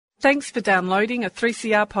Thanks for downloading a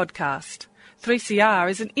 3CR podcast.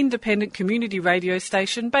 3CR is an independent community radio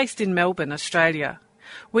station based in Melbourne, Australia.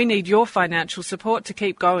 We need your financial support to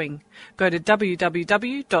keep going. Go to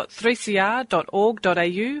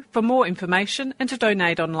www.3cr.org.au for more information and to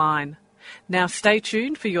donate online. Now stay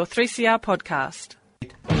tuned for your 3CR podcast.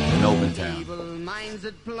 Melbourne town. Evil minds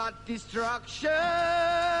that plot destruction,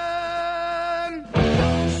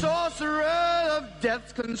 sorcerer of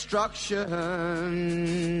death's construction.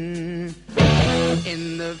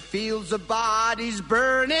 In the fields of bodies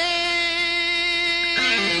burning,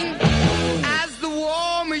 as the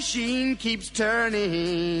war machine keeps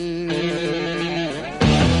turning.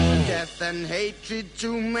 Death and hatred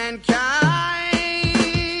to mankind,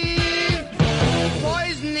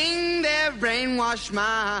 poisoning their brainwashed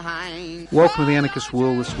mind. Welcome to the Anarchist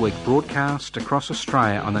World This Week, broadcast across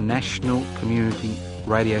Australia on the National Community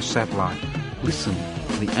Radio Satellite. Listen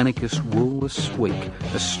to the Anarchist World This Week,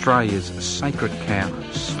 Australia's sacred cow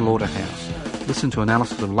slaughterhouse. Listen to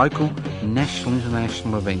analysis of local, national,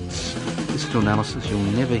 international events. Listen to analysis you'll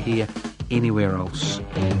never hear anywhere else.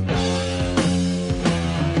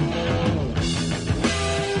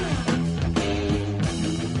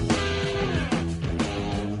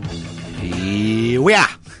 Here we are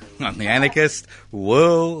on the Anarchist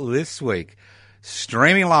World This Week,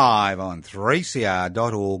 streaming live on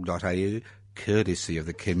 3cr.org.au, courtesy of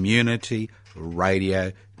the Community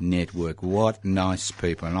Radio Network. What nice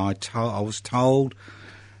people. And I was told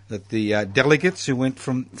that the delegates who went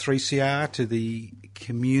from 3CR to the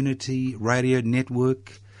Community Radio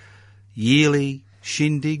Network yearly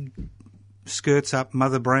shindig, skirts up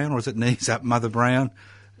Mother Brown, or is it knees up Mother Brown,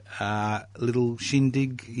 little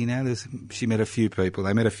shindig, you know, she met a few people.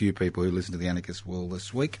 They met a few people who listened to the Anarchist World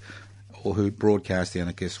This Week, or who broadcast the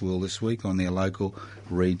Anarchist World This Week on their local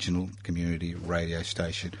regional community radio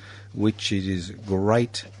station, which it is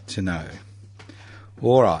great to know.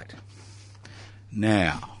 All right.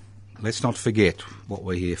 Now, let's not forget what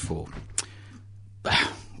we're here for.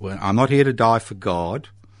 Well, I'm not here to die for God.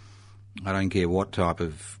 I don't care what type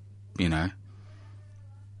of,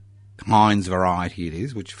 Heinz variety it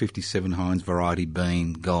is, which 57 Heinz variety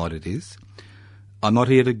bean God it is. I'm not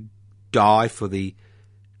here to die for the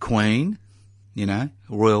Queen,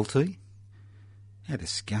 royalty. How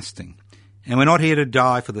disgusting. And we're not here to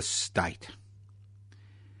die for the state.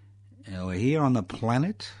 We're here on the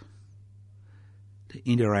planet to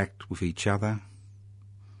interact with each other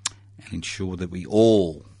and ensure that we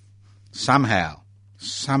all, somehow,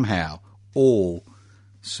 all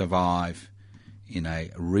survive in a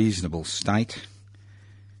reasonable state,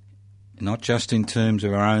 not just in terms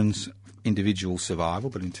of our own individual survival,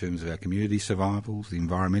 but in terms of our community survival, the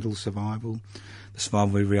environmental survival, the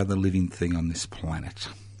survival of every other living thing on this planet.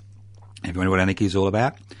 Everyone know what anarchy is all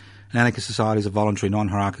about? An anarchist society is a voluntary,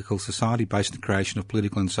 non-hierarchical society based on the creation of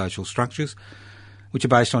political and social structures which are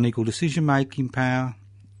based on equal decision-making power.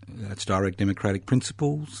 That's direct democratic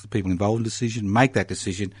principles. The people involved in decision make that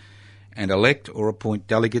decision and elect or appoint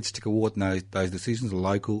delegates to coordinate those decisions at a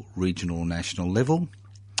local, regional or national level.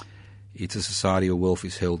 It's a society where wealth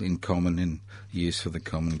is held in common and used for the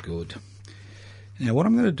common good. Now, what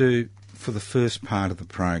I'm going to do for the first part of the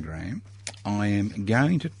program, I am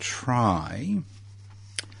going to try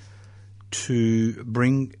to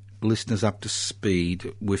bring listeners up to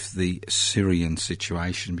speed with the Syrian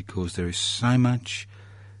situation, because there is so much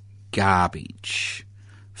garbage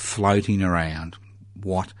floating around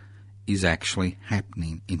what is actually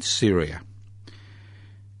happening in Syria.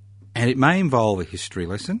 And it may involve a history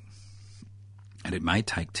lesson, and it may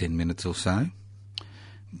take 10 minutes or so,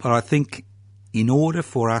 but I think in order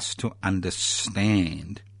for us to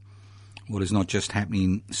understand what is not just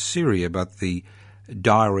happening in Syria, but the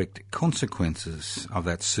direct consequences of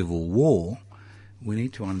that civil war, we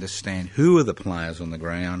need to understand who are the players on the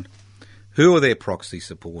ground, who are their proxy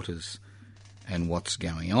supporters, and what's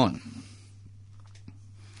going on.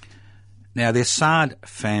 Now, the Assad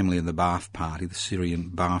family of the Ba'ath Party, the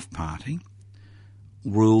Syrian Ba'ath Party,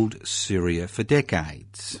 ruled Syria for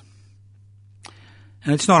decades.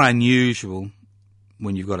 And it's not unusual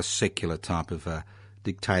when you've got a secular type of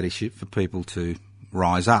dictatorship for people to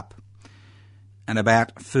rise up. And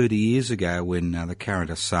about 30 years ago, when the current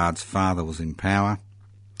Assad's father was in power,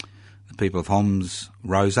 the people of Homs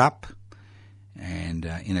rose up and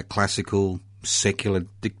in a classical secular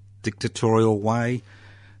dictatorial way,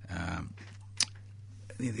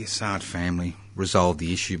 the Assad family resolved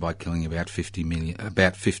the issue by killing about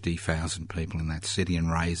 50,000 people in that city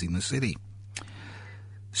and razing the city.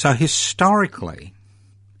 So historically,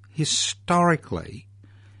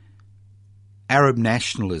 Arab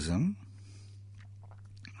nationalism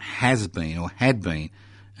has been or had been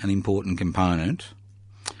an important component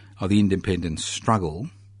of the independence struggle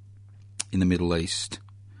in the Middle East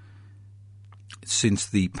since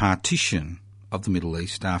the partition of the Middle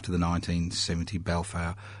East after the 1970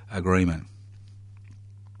 Balfour Agreement.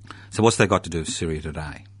 So what's that got to do with Syria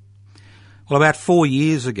today? Well, about 4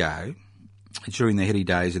 years ago, during the heady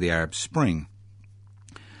days of the Arab Spring,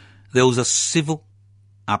 there was a civil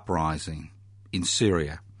uprising in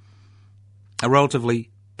Syria, a relatively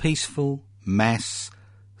peaceful mass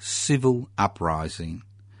civil uprising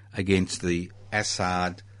against the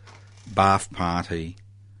Assad Ba'ath Party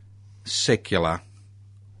secular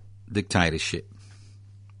dictatorship.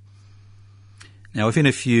 Now, within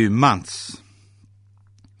a few months,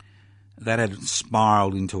 that had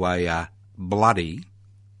spiralled into a bloody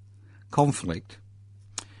conflict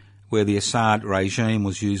where the Assad regime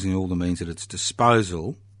was using all the means at its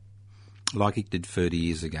disposal, like it did 30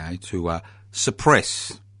 years ago, to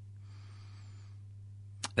suppress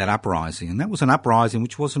that uprising. And that was an uprising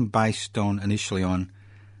which wasn't based initially on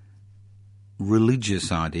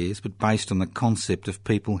religious ideas, but based on the concept of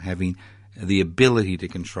people having the ability to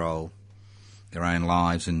control their own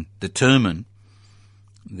lives and determine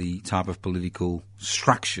the type of political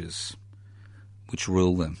structures which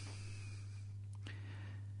rule them.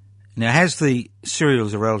 Now, as Syria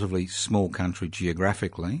is a relatively small country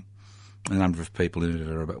geographically, the number of people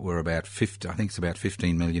in it were about 50, I think it's about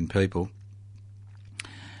 15 million people.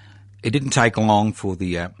 It didn't take long for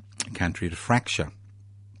the country to fracture.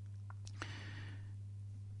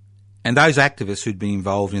 And those activists who'd been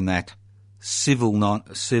involved in that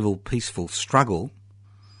civil peaceful struggle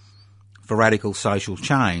for radical social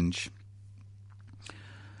change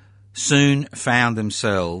soon found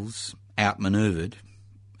themselves outmanoeuvred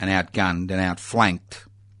and outgunned and outflanked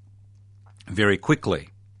very quickly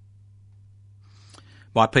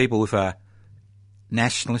by people with a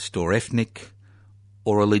nationalist or ethnic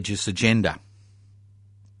or religious agenda.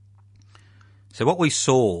 So what we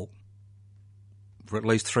saw for at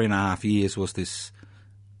least 3.5 years was this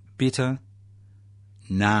bitter,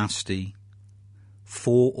 nasty,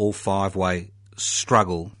 4 or 5 way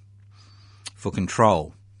struggle for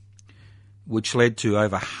control, which led to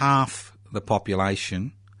over half the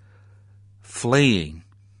population fleeing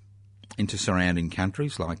into surrounding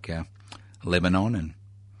countries like Lebanon and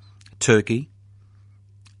Turkey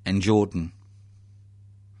and Jordan,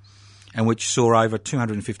 and which saw over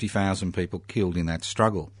 250,000 people killed in that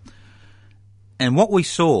struggle. And what we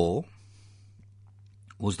saw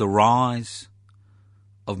was the rise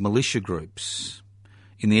of militia groups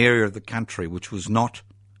in the area of the country which was not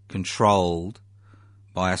controlled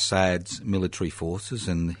by Assad's military forces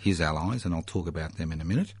and his allies, and I'll talk about them in a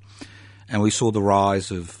minute. And we saw the rise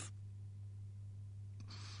of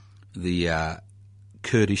the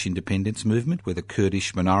Kurdish independence movement, where the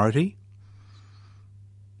Kurdish minority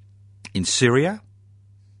in Syria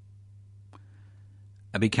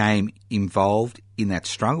became involved in that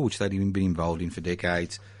struggle, which they'd even been involved in for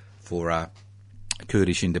decades, for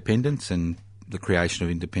Kurdish independence and the creation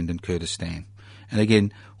of independent Kurdistan. And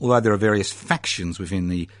again, although there are various factions within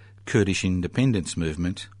the Kurdish independence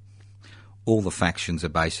movement, all the factions are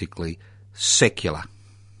basically secular.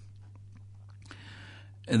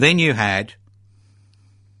 And then you had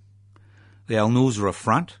the Al-Nusra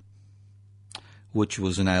Front, which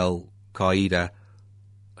was an Al-Qaeda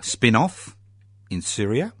spin-off in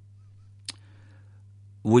Syria,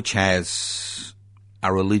 which has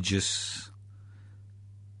a religious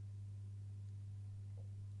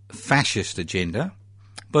fascist agenda,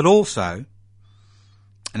 but also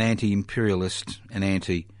an anti-imperialist and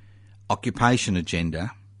anti-occupation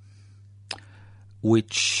agenda,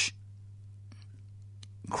 which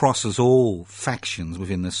crosses all factions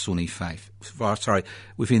within the Sunni faith,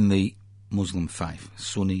 within the Muslim faith,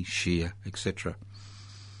 Sunni, Shia, etc.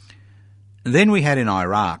 Then we had in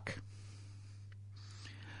Iraq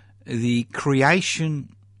the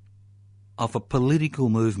creation of a political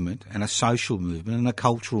movement and a social movement and a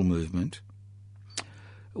cultural movement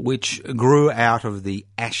which grew out of the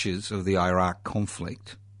ashes of the Iraq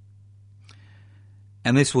conflict.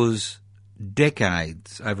 And this was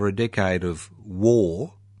over a decade of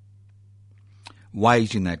war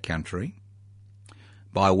waged in that country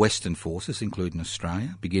by Western forces, including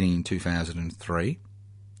Australia, beginning in 2003,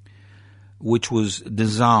 which was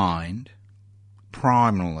designed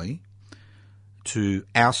primarily to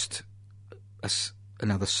oust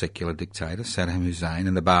another secular dictator, Saddam Hussein,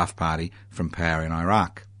 and the Ba'ath Party from power in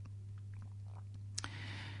Iraq.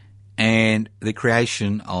 And the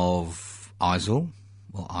creation of ISIL,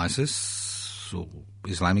 or ISIS, or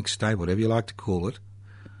Islamic State, whatever you like to call it,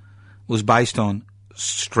 was based on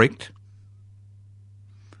strict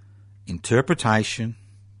interpretation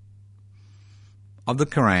of the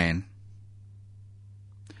Quran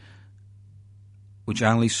which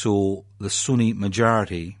only saw the Sunni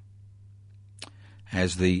majority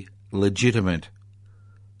as the legitimate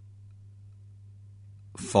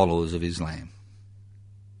followers of Islam.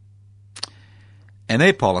 And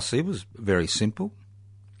their policy was very simple.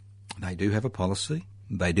 They do have a policy,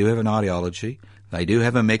 they do have an ideology, they do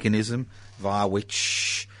have a mechanism via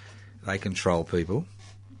which they control people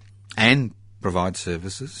and provide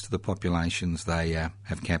services to the populations they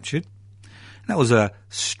have captured. And that was a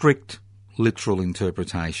strict, literal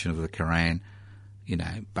interpretation of the Quran,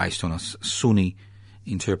 based on a Sunni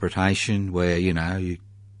interpretation where, you've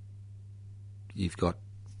got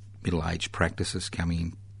middle-age practices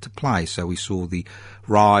coming into play. So we saw the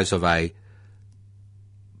rise of a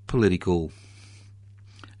political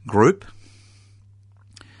group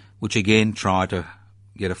which again tried to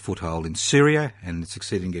get a foothold in Syria and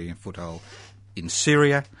succeeded in getting a foothold in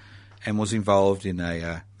Syria and was involved in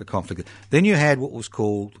the conflict. Then you had what was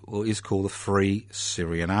called, or is called, the Free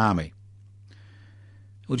Syrian Army,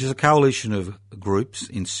 which is a coalition of groups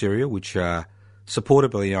in Syria which are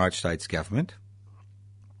supported by the United States government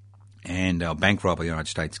and bankrolled by the United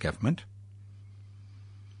States government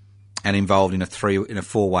and involved in a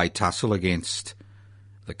four-way tussle against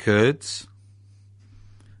the Kurds,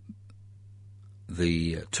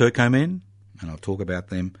 the Turkomen, and I'll talk about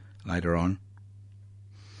them later on,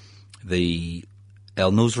 the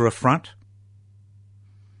al-Nusra Front,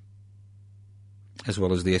 as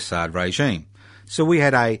well as the Assad regime. So we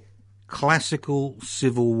had a classical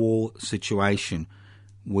civil war situation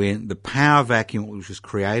when the power vacuum which was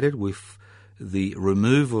created with the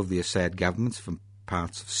removal of the Assad governments from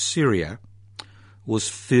parts of Syria was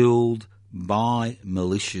filled by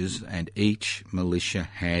militias, and each militia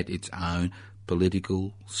had its own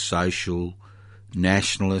political, social,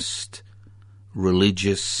 nationalist,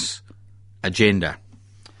 religious agenda.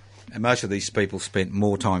 And most of these people spent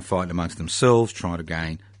more time fighting amongst themselves, trying to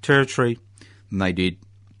gain territory, than they did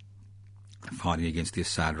fighting against the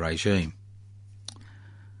Assad regime.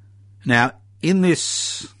 Now, in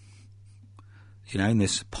this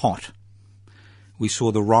pot, we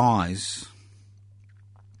saw the rise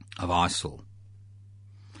of ISIL.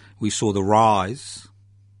 We saw the rise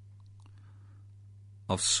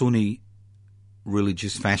of Sunni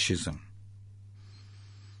religious fascism.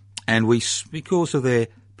 And because of their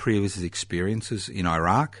previous experiences in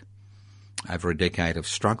Iraq, over a decade of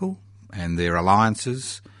struggle, and their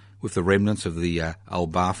alliances with the remnants of the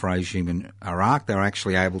al-Ba'ath regime in Iraq, they were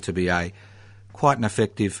actually able to be quite an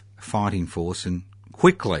effective fighting force and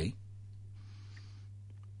quickly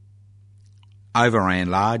overran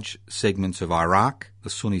large segments of Iraq, the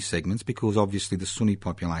Sunni segments, because obviously the Sunni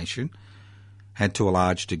population had to a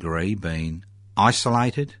large degree been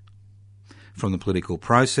isolated from the political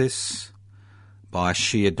process by a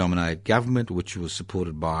Shia-dominated government which was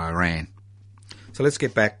supported by Iran. So let's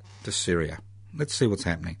get back to Syria. Let's see what's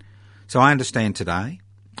happening. So I understand today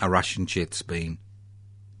a Russian jet's been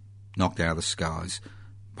knocked out of the skies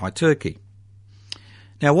by Turkey.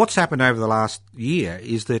 Now what's happened over the last year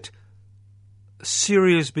is that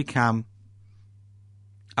Syria's become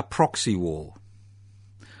a proxy war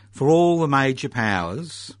for all the major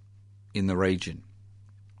powers in the region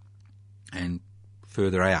and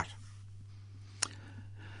further out.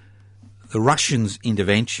 The Russians'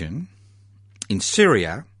 intervention in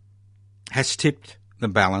Syria has tipped the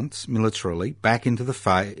balance militarily back into the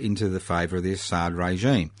favour of the Assad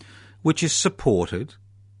regime, which is supported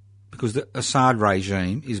because the Assad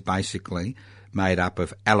regime is basically made up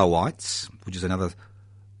of Alawites, which is another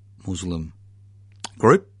Muslim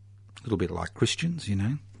group, a little bit like Christians,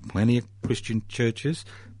 plenty of Christian churches,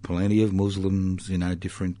 plenty of Muslims,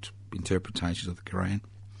 different interpretations of the Quran.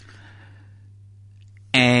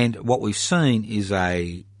 And what we've seen is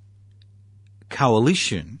a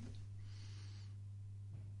coalition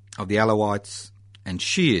of the Alawites and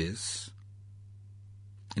Shias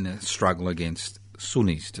in a struggle against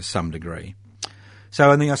Sunnis to some degree.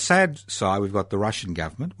 So on the Assad side, we've got the Russian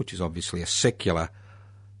government, which is obviously a secular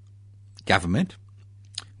government,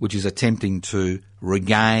 which is attempting to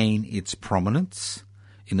regain its prominence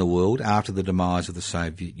in the world after the demise of the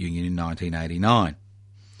Soviet Union in 1989.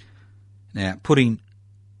 Now, putting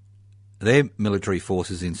their military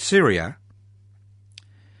forces in Syria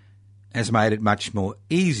has made it much more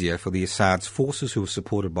easier for the Assad's forces, who are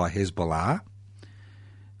supported by Hezbollah,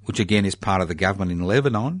 which again is part of the government in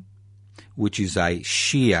Lebanon, which is a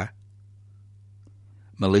Shia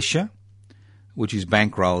militia, which is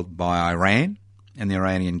bankrolled by Iran, and the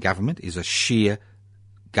Iranian government is a Shia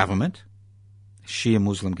government, Shia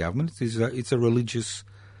Muslim government. It's a religious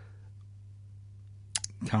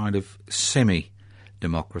kind of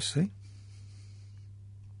democracy.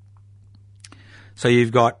 So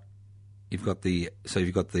you've got the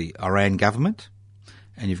Iran government,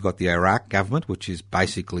 and you've got the Iraq government, which is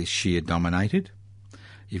basically Shia dominated.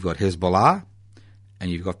 You've got Hezbollah,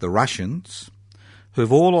 and you've got the Russians,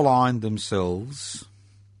 who've all aligned themselves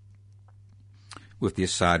with the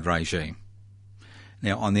Assad regime.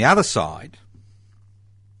 Now, on the other side,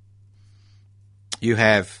 you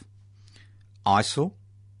have ISIL,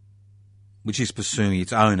 which is pursuing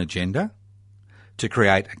its own agenda to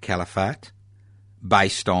create a caliphate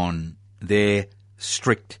based on their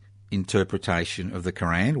strict interpretation of the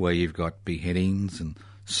Quran, where you've got beheadings and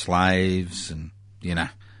slaves and,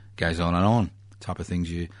 goes on, type of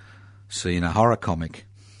things you see in a horror comic.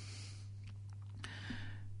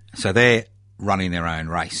 So they're running their own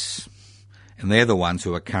race, and they're the ones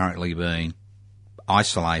who are currently being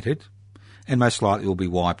isolated and most likely will be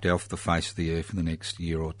wiped off the face of the earth in the next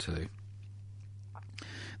year or two.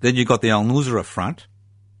 Then you've got the Al-Nusra Front,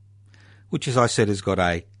 which, as I said, has got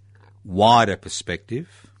a wider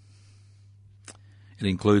perspective. It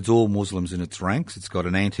includes all Muslims in its ranks. It's got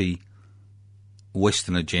an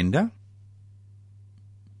anti-Western agenda.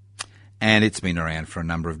 And it's been around for a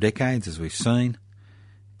number of decades, as we've seen.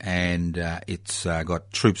 And it's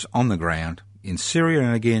got troops on the ground in Syria.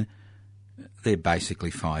 And again, they're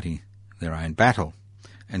basically fighting their own battle.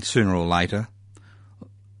 And sooner or later,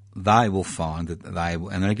 they will find that they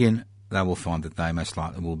will find that they most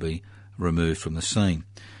likely will be removed from the scene.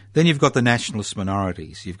 Then you've got the nationalist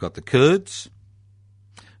minorities. You've got the Kurds,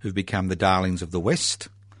 who've become the darlings of the West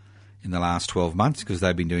in the last 12 months because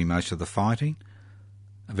they've been doing most of the fighting.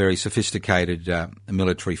 A very sophisticated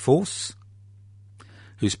military force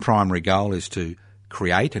whose primary goal is to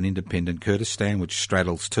create an independent Kurdistan which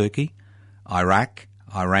straddles Turkey, Iraq,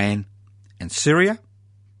 Iran and Syria.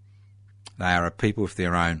 They are a people with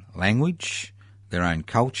their own language, their own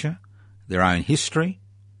culture, their own history,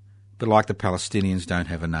 but like the Palestinians, don't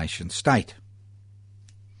have a nation state.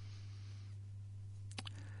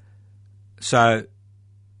 So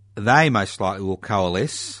they most likely will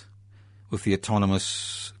coalesce with the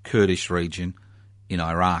autonomous Kurdish region in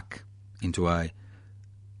Iraq into a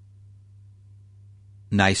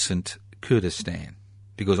nascent Kurdistan,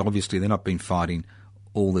 because obviously they've not been fighting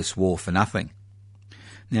all this war for nothing.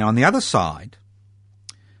 Now, on the other side,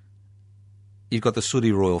 you've got the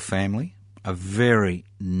Saudi royal family, a very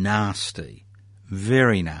nasty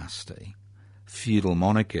feudal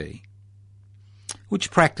monarchy,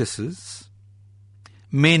 which practices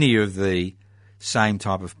many of the same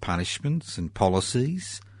type of punishments and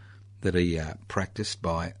policies that are practiced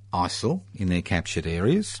by ISIL in their captured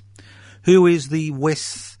areas, who is the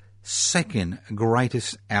West's second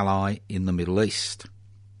greatest ally in the Middle East.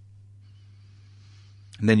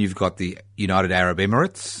 And then you've got the United Arab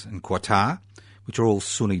Emirates and Qatar, which are all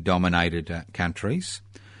Sunni-dominated countries,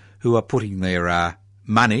 who are putting their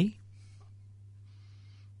money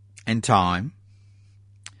and time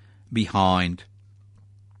behind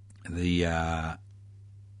the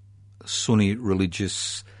Sunni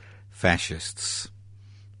religious fascists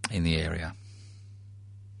in the area.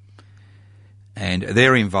 And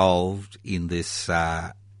they're involved in this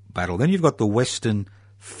battle. Then you've got the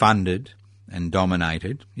Western-funded and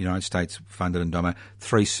dominated, United States funded and dominated,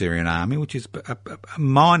 Free Syrian Army, which is a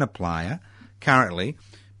minor player currently,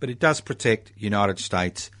 but it does protect United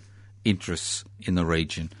States interests in the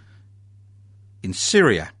region. In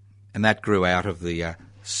Syria, and that grew out of the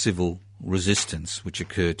civil resistance which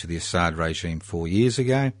occurred to the Assad regime 4 years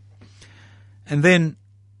ago. And then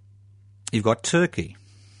you've got Turkey.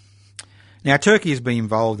 Now, Turkey has been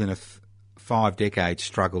involved in a 5-decade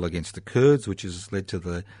struggle against the Kurds, which has led to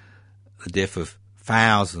the death of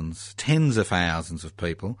thousands, tens of thousands of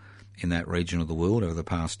people in that region of the world over the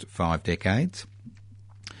past 5 decades.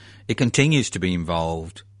 It continues to be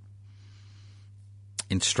involved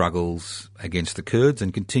in struggles against the Kurds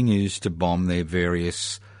and continues to bomb their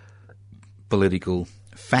various political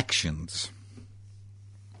factions,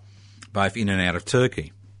 both in and out of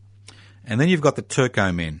Turkey. And then you've got the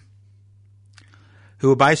Turkomen,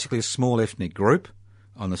 who are basically a small ethnic group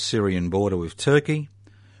on the Syrian border with Turkey,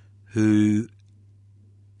 who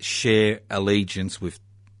share allegiance with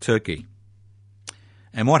Turkey.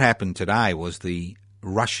 And what happened today was the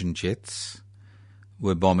Russian jets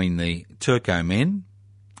were bombing the Turkomen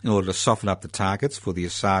in order to soften up the targets for the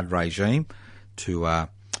Assad regime to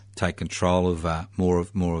take control of more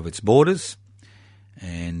of its borders.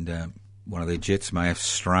 And one of their jets may have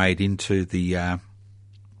strayed into the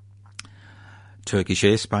Turkish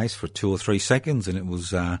airspace for 2 or 3 seconds, and it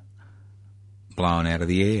was blown out of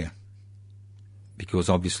the air, because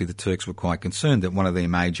obviously the Turks were quite concerned that one of their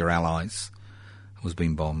major allies was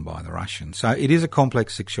being bombed by the Russians. So it is a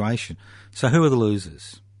complex situation. So who are the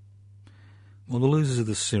losers? Well, the losers are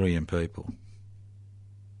the Syrian people.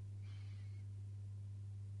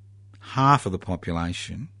 Half of the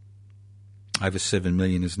population, over 7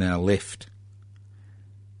 million, is now left,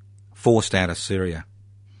 forced out of Syria.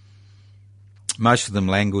 Most of them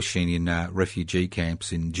languishing in refugee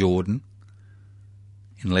camps in Jordan,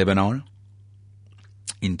 in Lebanon,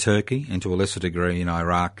 in Turkey, and to a lesser degree in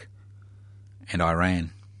Iraq and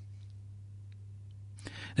Iran.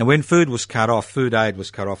 Now, when food aid was cut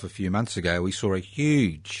off a few months ago, we saw a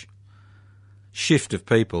huge shift of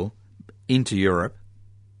people into Europe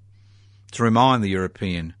to remind the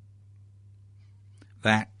European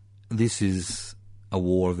that this is a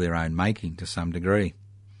war of their own making to some degree.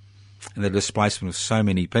 And the displacement of so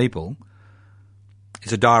many people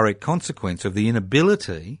is a direct consequence of the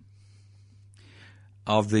inability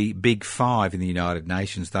of the big five in the United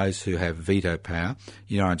Nations, those who have veto power,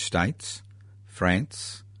 United States,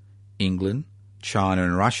 France, England, China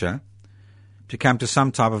and Russia, to come to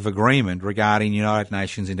some type of agreement regarding United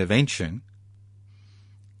Nations intervention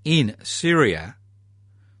in Syria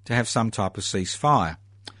to have some type of ceasefire.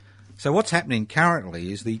 So what's happening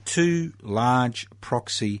currently is the two large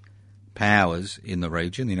proxy powers in the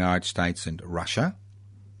region, the United States and Russia,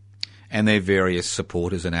 and their various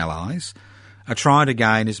supporters and allies, are trying to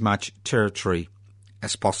gain as much territory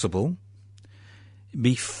as possible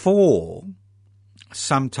before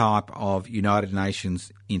some type of United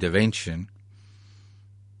Nations intervention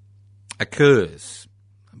occurs,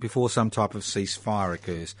 before some type of ceasefire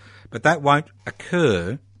occurs. But that won't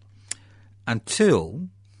occur until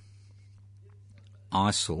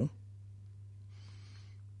ISIL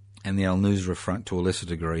and the Al-Nusra Front, to a lesser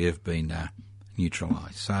degree, have been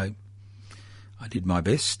neutralised. So I did my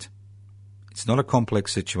best. It's not a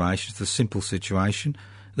complex situation, it's a simple situation.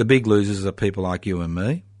 The big losers are people like you and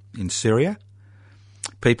me in Syria,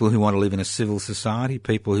 people who want to live in a civil society,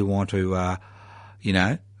 people who want to,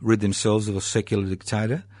 rid themselves of a secular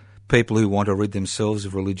dictator, people who want to rid themselves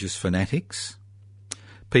of religious fanatics,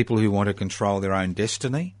 people who want to control their own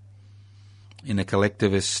destiny in a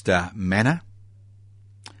collectivist manner.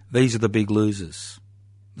 These are the big losers,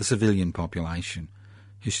 the civilian population,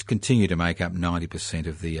 who continue to make up 90%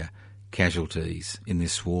 of the casualties in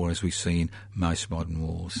this war, as we see in most modern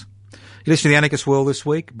wars. You're listening to The Anarchist World This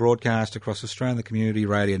Week, broadcast across Australia, the Community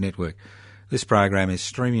Radio Network. This program is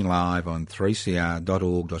streaming live on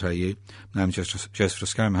 3cr.org.au. My name is Joseph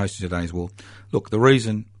Lascombe, I'm hosting today's war. Look, the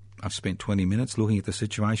reason I've spent 20 minutes looking at the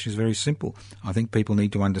situation is very simple. I think people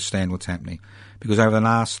need to understand what's happening, because over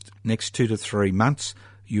the next 2 to 3 months,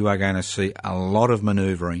 you are going to see a lot of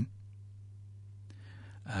manoeuvring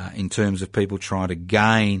in terms of people trying to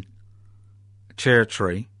gain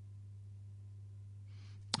territory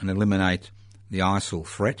and eliminate the ISIL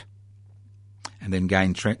threat, and then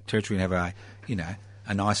gain territory and have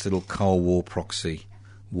a nice little Cold War proxy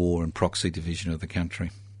war and proxy division of the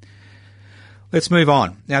country. Let's move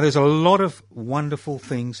on. Now, there's a lot of wonderful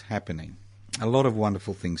things happening. Although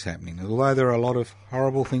there are a lot of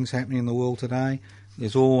horrible things happening in the world today,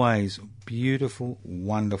 there's always beautiful,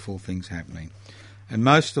 wonderful things happening. And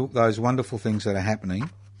most of those wonderful things that are happening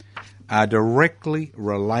are directly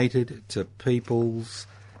related to people's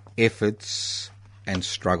efforts and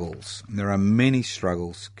struggles. And there are many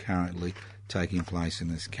struggles currently taking place in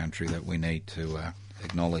this country that we need to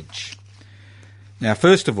acknowledge. Now,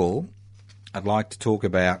 first of all, I'd like to talk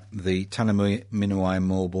about the Tanami Minawai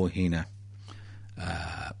Morbohina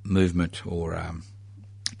movement or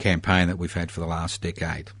campaign that we've had for the last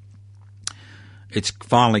decade. It's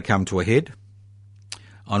finally come to a head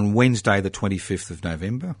on Wednesday the 25th of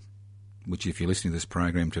November, which if you're listening to this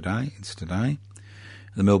program today, it's today.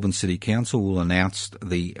 The Melbourne City Council will announce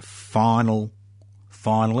the final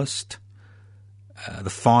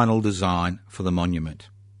design for the monument,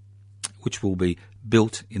 which will be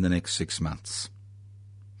built in the next 6 months.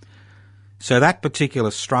 So that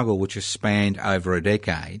particular struggle, which has spanned over a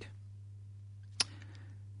decade,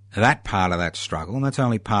 that part of that struggle, and that's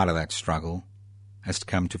only part of that struggle, has to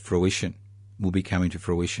come to fruition, will be coming to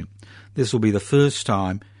fruition. This will be the first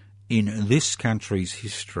time in this country's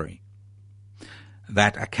history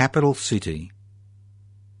that a capital city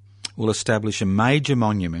will establish a major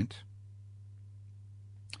monument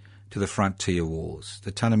to the frontier wars,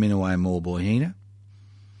 the Tanami Morbohina,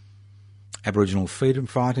 Aboriginal freedom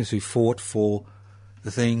fighters who fought for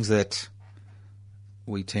the things that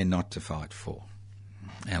we tend not to fight for.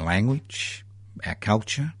 Our language, our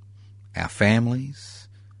culture, our families,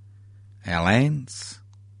 our lands,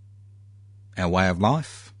 our way of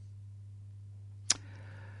life.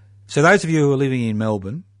 So those of you who are living in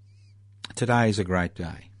Melbourne today is a great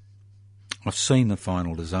day. I've seen the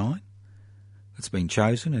final design that's been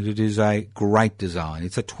chosen, and it is a great design.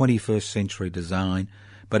 It's a 21st century design,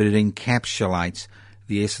 but it encapsulates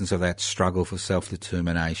the essence of that struggle for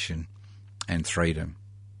self-determination and freedom.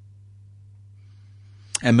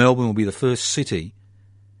 And Melbourne will be the first city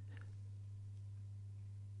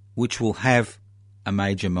which will have a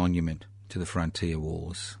major monument to the Frontier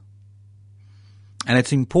Wars. And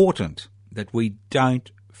it's important that we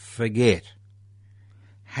don't forget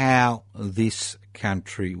how this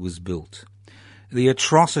country was built. The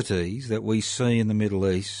atrocities that we see in the Middle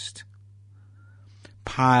East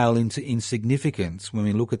pale into insignificance when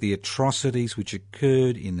we look at the atrocities which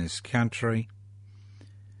occurred in this country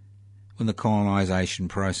when the colonisation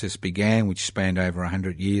process began, which spanned over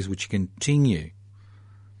 100 years, which continue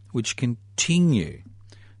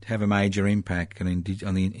to have a major impact on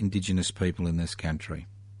the Indigenous people in this country.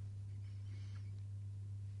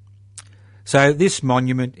 So this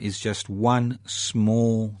monument is just one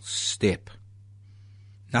small step.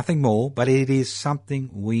 Nothing more, but it is something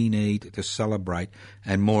we need to celebrate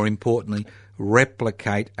and, more importantly,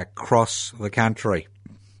 replicate across the country.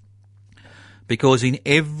 Because in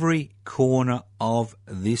every corner of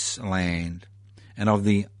this land and of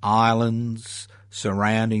the islands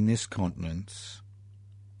surrounding this continent,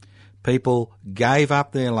 people gave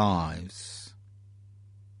up their lives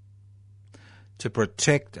to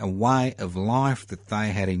protect a way of life that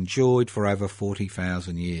they had enjoyed for over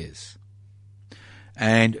 40,000 years.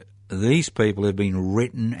 And these people have been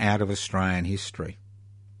written out of Australian history.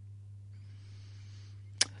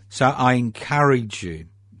 So I encourage you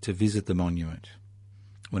to visit the monument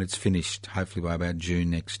when it's finished, hopefully by about June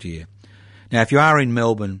next year. Now, if you are in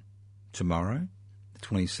Melbourne tomorrow, the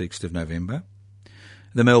 26th of November,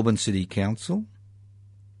 the Melbourne City Council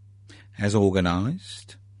has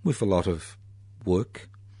organised, with a lot of work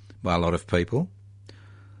by a lot of people,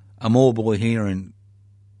 a Maulboyheenner and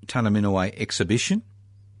Tunnerminnerwait exhibition,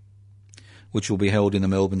 which will be held in the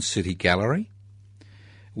Melbourne City Gallery,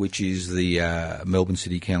 which is the Melbourne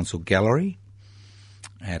City Council Gallery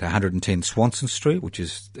at 110 Swanston Street, which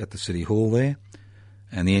is at the City Hall there,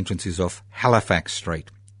 and the entrance is off Halifax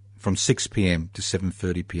Street. From 6 p.m. to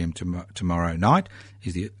 7:30 p.m. tomorrow night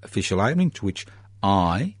is the official opening, to which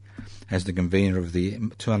I, as the convener of the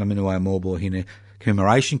Tunnerminnerwait Maulboyheenner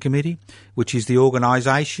Commemoration Committee, which is the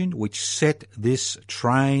organisation which set this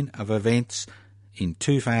train of events in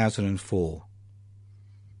 2004,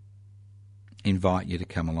 invite you to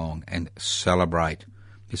come along and celebrate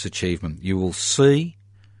this achievement. You will see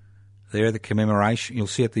there the commemoration, you'll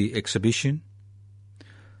see at the exhibition,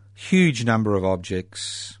 huge number of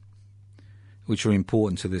objects which are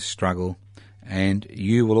important to this struggle, and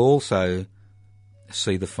you will also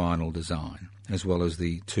see the final design as well as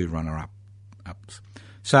the two runner-ups.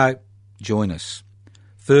 So join us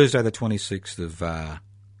Thursday the 26th of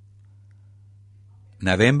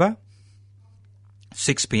November,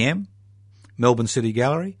 6 p.m, Melbourne City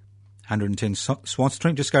Gallery, 110 Swanston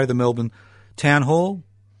Street. Just go to the Melbourne Town Hall,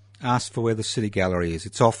 ask for where the City Gallery is.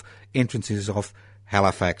 It's off, entrance is off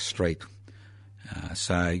Halifax Street.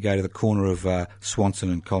 So you go to the corner of Swanston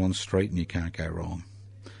and Collins Street and you can't go wrong.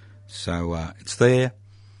 So it's there.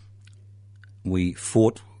 We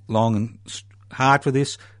fought long and hard for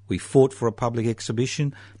this. We fought for a public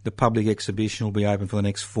exhibition. The public exhibition will be open for the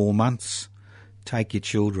next 4 months. Take your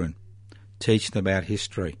children. Teach them about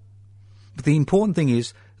history. But the important thing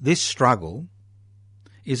is this struggle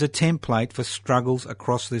is a template for struggles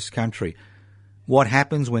across this country. What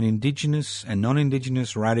happens when Indigenous and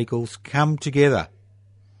non-Indigenous radicals come together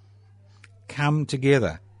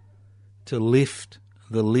to lift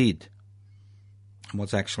the lid on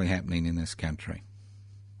what's actually happening in this country.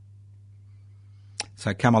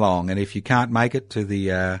 So come along, and if you can't make it to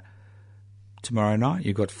the tomorrow night,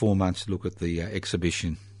 you've got 4 months to look at the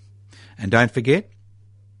exhibition. And don't forget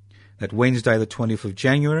that Wednesday the 20th of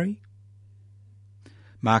January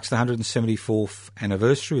marks the 174th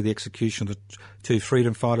anniversary of the execution of the two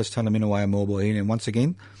freedom fighters, Tunnerminnerwait and Maulboyheenner. And once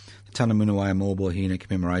again, the Tunnerminnerwait and Maulboyheenner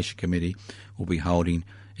Commemoration Committee will be holding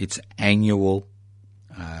its annual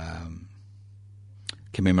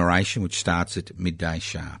commemoration, which starts at midday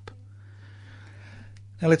sharp.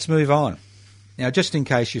 Now let's move on. Now, just in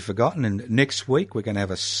case you've forgotten, and next week we're going to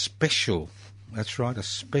have a special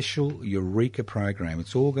Eureka program.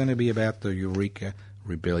 It's all going to be about the Eureka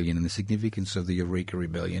Rebellion and the significance of the Eureka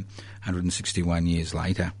Rebellion 161 years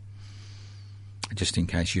later. Just in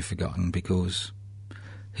case you've forgotten, because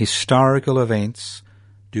historical events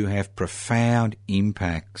do have profound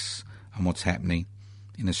impacts on what's happening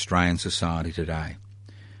in Australian society today.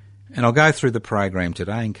 And I'll go through the program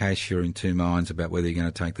today in case you're in two minds about whether you're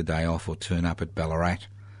going to take the day off or turn up at Ballarat.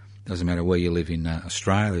 Doesn't matter where you live in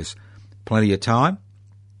Australia, there's plenty of time.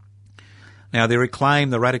 Now, the Reclaim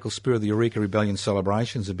the Radical Spirit of the Eureka Rebellion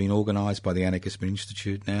celebrations have been organised by the Anarchist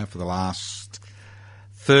Institute now for the last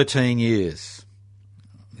 13 years.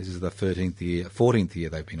 This is the 14th year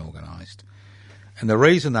they've been organised. And the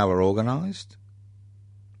reason they were organised,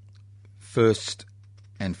 first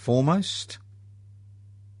and foremost,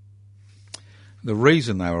 the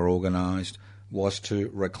reason they were organised was to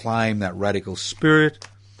reclaim that radical spirit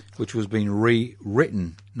which was being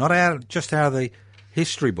rewritten, not just out of the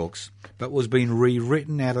history books, but was being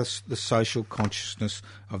rewritten out of the social consciousness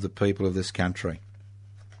of the people of this country.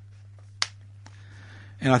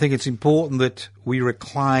 And I think it's important that we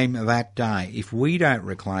reclaim that day. If we don't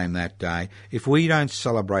reclaim that day, if we don't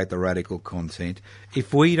celebrate the radical content,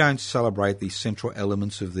 if we don't celebrate the central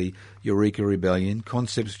elements of the Eureka Rebellion,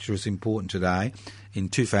 concepts which are as important today in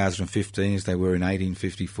 2015 as they were in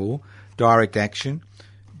 1854, direct action,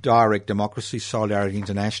 direct democracy, solidarity,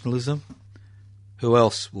 internationalism, who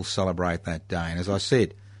else will celebrate that day? And as I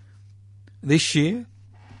said, this year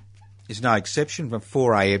is no exception. From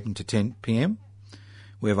 4 a.m. to 10 p.m,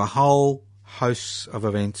 we have a whole host of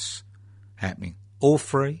events happening, all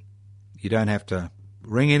free. You don't have to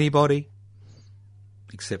ring anybody,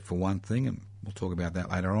 except for one thing, and we'll talk about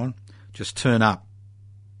that later on. Just turn up.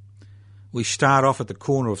 We start off at the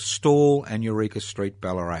corner of Stawell and Eureka Street,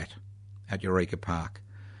 Ballarat, at Eureka Park.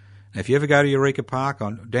 Now, if you ever go to Eureka Park,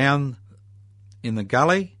 down in the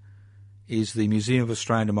gully is the Museum of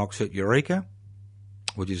Australian Democracy at Eureka,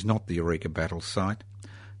 which is not the Eureka battle site.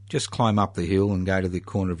 Just climb up the hill and go to the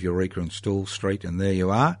corner of Eureka and Stawell Street, and there you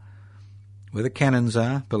are, where the cannons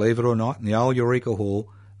are, believe it or not, in the old Eureka Hall.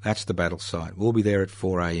 That's the battle site. We'll be there at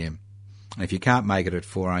 4 a.m. And if you can't make it at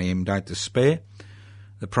 4 a.m, don't despair.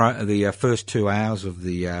 The first 2 hours of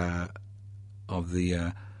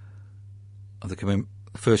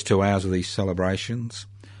first 2 hours of these celebrations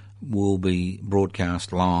will be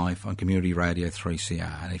broadcast live on Community Radio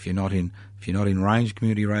 3CR. And if you're not in range of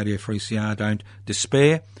Community Radio 3CR, don't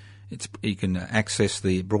despair. You can access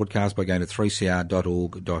the broadcast by going to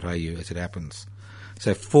 3cr.org.au as it happens.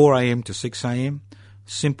 So 4 a.m. to 6 a.m,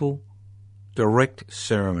 simple, direct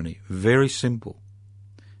ceremony, very simple.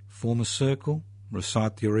 Form a circle,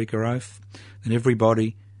 recite the Eureka Oath, and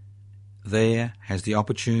everybody there has the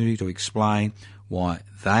opportunity to explain why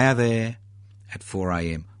they are there at 4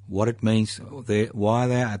 a.m, what it means, why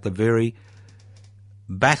they're at the very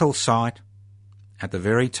battle site at the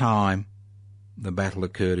very time the battle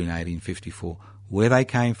occurred in 1854, where they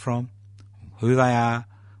came from, who they are,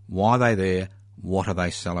 why they're there, what are they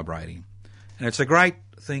celebrating. And it's a great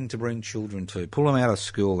thing to bring children to. Pull them out of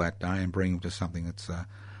school that day and bring them to something that's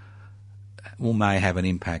may have an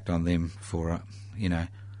impact on them for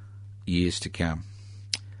years to come.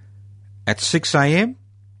 At 6 a.m,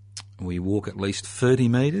 we walk at least 30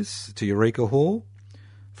 metres to Eureka Hall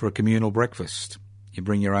for a communal breakfast. You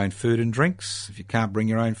bring your own food and drinks. If you can't bring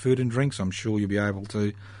your own food and drinks, I'm sure you'll be able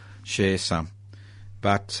to share some.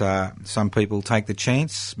 But some people take the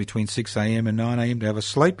chance between 6 a.m. and 9 a.m. to have a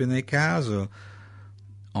sleep in their cars or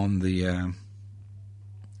on the,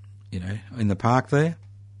 in the park there.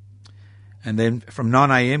 And then from 9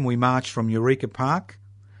 a.m. we march from Eureka Park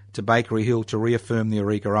to Bakery Hill to reaffirm the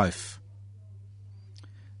Eureka Oath.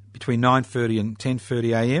 Between 9:30 and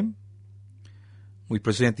 10:30 a.m, we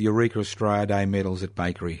present the Eureka Australia Day medals at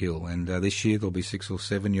Bakery Hill. And this year there'll be 6 or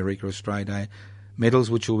 7 Eureka Australia Day medals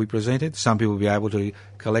which will be presented. Some people will be able to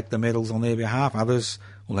collect the medals on their behalf. Others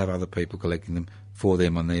will have other people collecting them for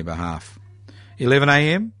them on their behalf. 11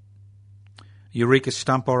 a.m, Eureka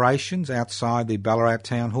Stump orations outside the Ballarat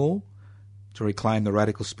Town Hall to reclaim the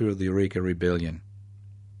radical spirit of the Eureka Rebellion.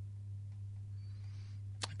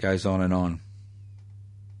 It goes on and on.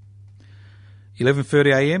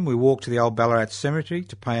 11:30 a.m, we walk to the old Ballarat Cemetery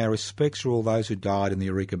to pay our respects to all those who died in the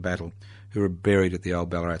Eureka battle, who are buried at the old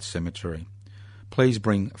Ballarat Cemetery. Please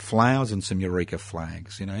bring flowers and some Eureka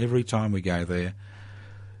flags. Every time we go there,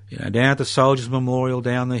 down at the Soldiers' Memorial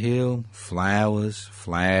down the hill, flowers,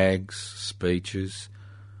 flags, speeches.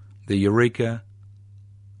 The Eureka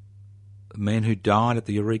men who died at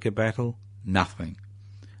the Eureka battle, nothing.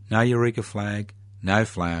 No Eureka flag, no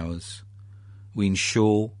flowers. We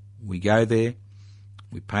ensure we go there,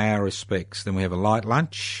 we pay our respects. Then we have a light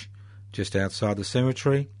lunch just outside the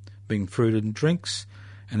cemetery, bring fruit and drinks,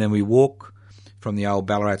 and then we walk from the old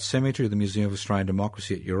Ballarat Cemetery to the Museum of Australian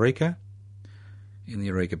Democracy at Eureka, in the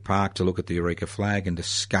Eureka Park, to look at the Eureka flag and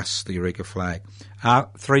discuss the Eureka flag.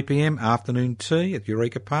 3 p.m, afternoon tea at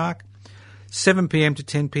Eureka Park. 7 p.m. to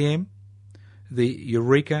 10 p.m, the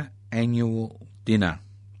Eureka annual dinner,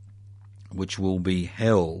 which will be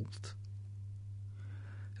held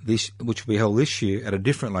this year at a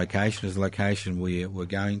different location, as the location we're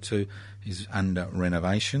going to is under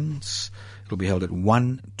renovations. It'll be held at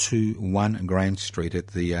 121 Grand Street at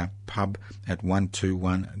the pub at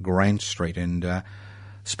 121 Grand Street. And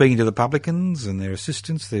speaking to the publicans and their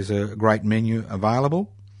assistants, there's a great menu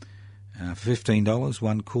available for $15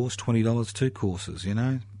 one course, $20 two courses.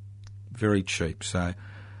 Very cheap. So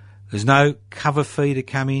there's no cover fee to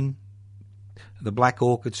come in. The Black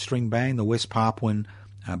Orchid String Band, the West Papuan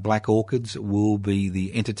Black Orchids, will be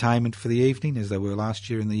the entertainment for the evening, as they were last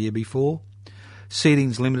year and the year before.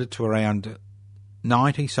 Seating's limited to around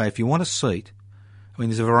 90, so if you want a seat,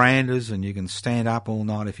 there's verandas and you can stand up all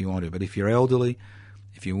night if you want to, but if you're elderly,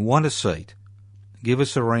 if you want a seat, give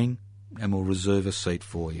us a ring and we'll reserve a seat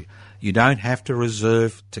for you. You don't have to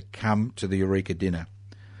reserve to come to the Eureka dinner,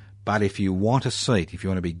 but if you want a seat, if you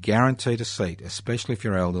want to be guaranteed a seat, especially if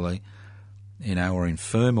you're elderly, or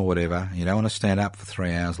infirm or whatever, you don't want to stand up for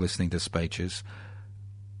 3 hours listening to speeches,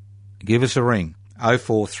 give us a ring,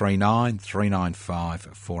 0439 395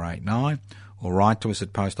 489, or write to us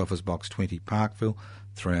at Post Office Box 20 Parkville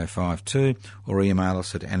 3052, or email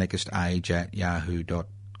us at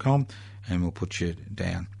anarchistage@yahoo.com, and we'll put you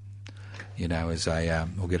down, as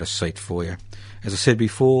we'll get a seat for you. As I said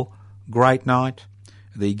before, great night.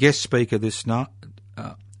 The guest speaker this night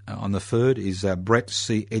on the 3rd is Brett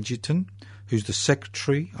C. Edgerton, who's the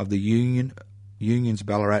Secretary of the Unions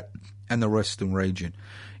Ballarat and the Western Region.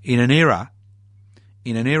 In an era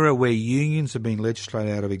where unions have been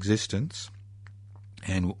legislated out of existence,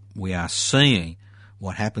 and we are seeing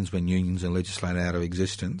what happens when unions are legislated out of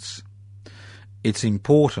existence, it's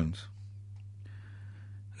important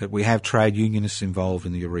that we have trade unionists involved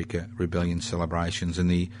in the Eureka Rebellion celebrations. And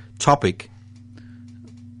the topic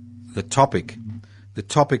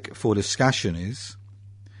for discussion is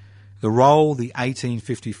the role the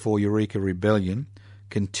 1854 Eureka Rebellion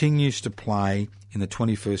continues to play in the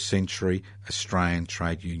 21st century Australian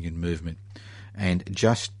trade union movement. And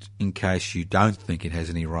just in case you don't think it has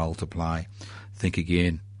any role to play, think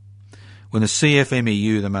again. When the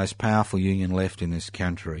CFMEU, the most powerful union left in this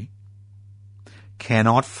country,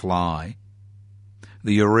 cannot fly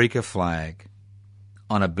the Eureka flag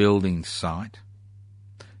on a building site,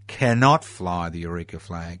 cannot fly the Eureka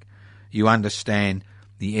flag, you understand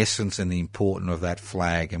the essence and the importance of that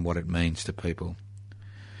flag and what it means to people.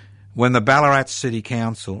 When the Ballarat City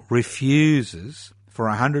Council refuses for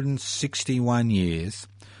 161 years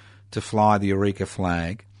to fly the Eureka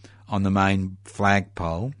flag on the main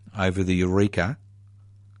flagpole over the over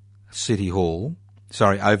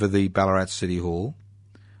the Ballarat City Hall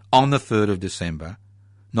on the 3rd of December,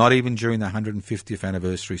 not even during the 150th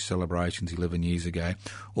anniversary celebrations 11 years ago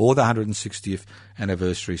or the 160th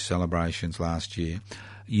anniversary celebrations last year,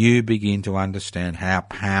 you begin to understand how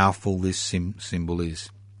powerful this symbol is.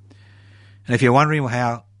 And if you're wondering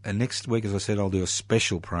how, next week, as I said, I'll do a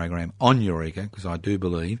special program on Eureka, because I do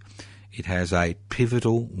believe it has a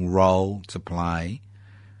pivotal role to play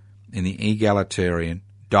in the egalitarian,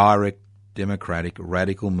 direct, democratic,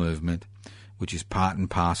 radical movement, which is part and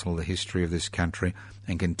parcel of the history of this country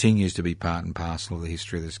and continues to be part and parcel of the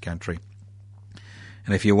history of this country.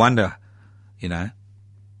 And if you wonder,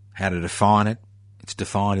 how to define it, it's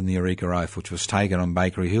defined in the Eureka Oath, which was taken on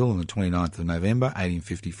Bakery Hill on the 29th of November,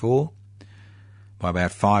 1854, by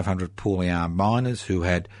about 500 poorly armed miners who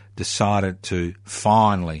had decided to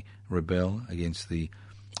finally rebel against the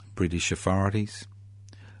British authorities.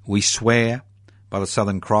 We swear by the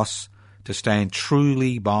Southern Cross to stand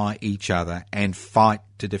truly by each other and fight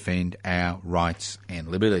to defend our rights and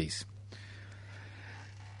liberties.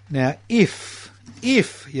 Now, if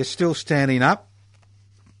you're still standing up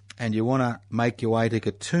and you want to make your way to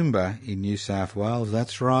Katoomba in New South Wales,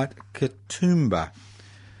 that's right, Katoomba,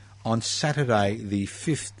 on Saturday the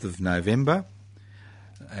 5th of November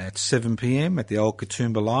at 7 p.m. at the old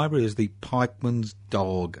Katoomba Library is the Pikeman's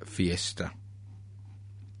Dog Fiesta.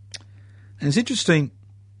 And it's interesting,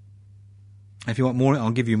 if you want more,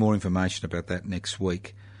 I'll give you more information about that next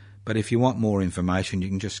week. But if you want more information, you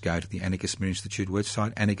can just go to the Anarchist Media Institute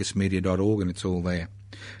website, anarchistmedia.org, and it's all there.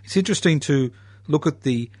 It's interesting to look at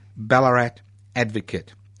the Ballarat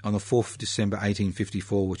Advocate on the 4th of December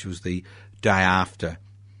 1854, which was the day after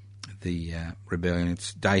the rebellion.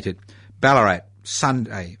 It's dated Ballarat,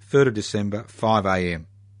 Sunday, 3rd of December, 5 a.m.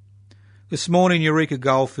 This morning, Eureka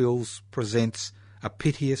Goldfields presents a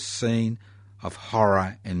piteous scene of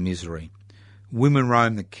horror and misery. Women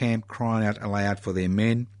roam the camp crying out aloud for their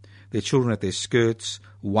men, their children at their skirts,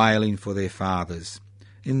 wailing for their fathers.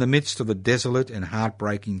 In the midst of the desolate and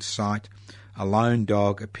heartbreaking sight, A lone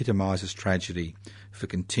dog epitomises tragedy for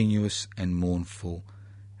continuous and mournful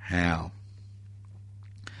howl.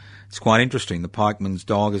 It's quite interesting. The pikeman's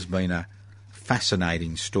dog has been a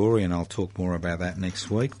fascinating story, and I'll talk more about that next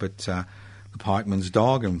week. But the pikeman's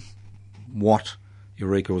dog and what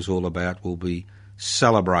Eureka was all about will be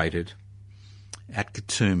celebrated at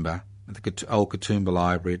Katoomba, at the old Katoomba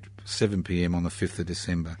Library at 7 p.m. on the 5th of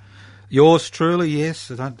December. Yours truly, yes,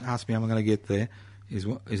 don't ask me how I'm going to get there,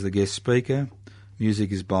 is the guest speaker.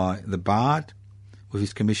 Music is by The Bard with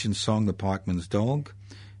his commissioned song, The Pikeman's Dog,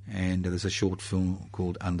 and there's a short film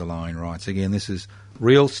called Underlying Rights. Again, this is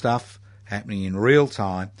real stuff happening in real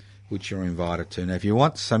time, which you're invited to. Now, if you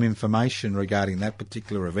want some information regarding that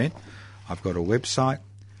particular event, I've got a website,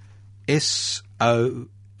 SOLFER,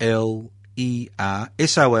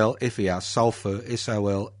 Sulphur,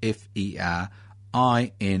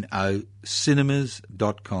 SOLFERINO,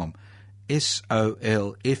 cinemas.com,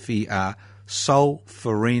 SOLFER,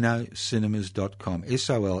 Solferino-cinemas.com,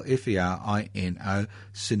 SOLFERINO,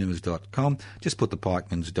 cinemas.com. Just put the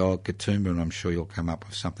Pikeman's Dog, Katoomba, and I'm sure you'll come up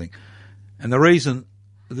with something. And the reason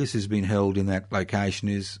this has been held in that location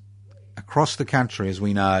is across the country, as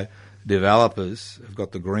we know, developers have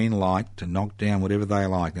got the green light to knock down whatever they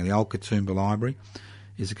like. Now, the old Katoomba Library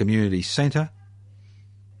is a community centre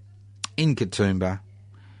in Katoomba,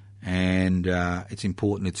 and it's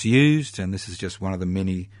important it's used, and this is just one of the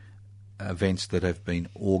many events that have been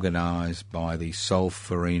organised by the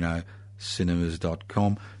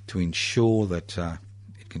Solferino-cinemas.com to ensure that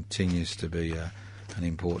it continues to be an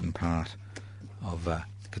important part of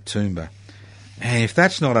Katoomba. And if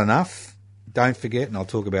that's not enough, don't forget, and I'll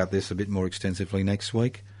talk about this a bit more extensively next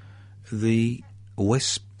week, the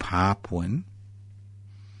West Papuan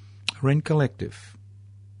Rent Collective.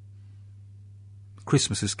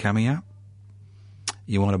 Christmas is coming up.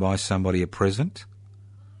 You want to buy somebody a present?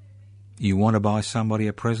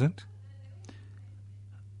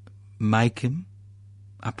 Make him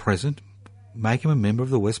a present. Make him a member of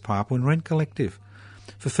the West Papuan Rent Collective.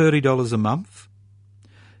 For $30 a month,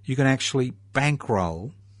 you can actually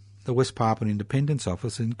bankroll the West Papuan Independence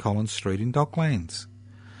Office in Collins Street in Docklands.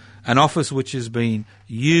 An office which has been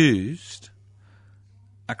used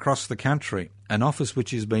across the country. An office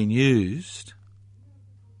which has been used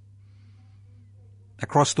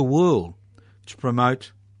across the world to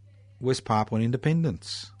promote West Papuan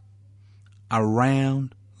independence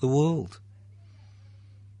around the world.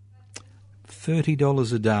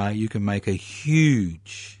 $30 a day, you can make a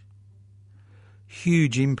huge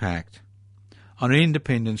impact on an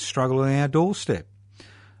independence struggle on our doorstep.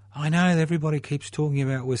 I know that everybody keeps talking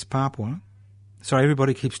about West Papua.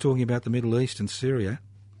 Everybody keeps talking about the Middle East and Syria.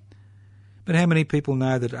 But how many people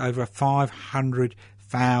know that over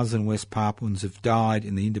 500,000 West Papuans have died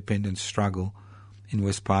in the independence struggle in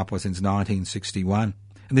West Papua since 1961?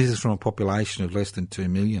 And this is from a population of less than 2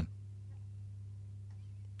 million.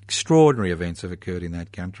 Extraordinary events have occurred in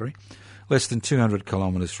that country. Less than 200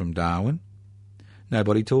 kilometres from Darwin.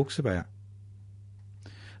 Nobody talks about.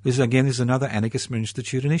 This is another Anarchist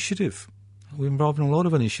Institute initiative. We're involved in a lot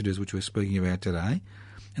of initiatives which we're speaking about today.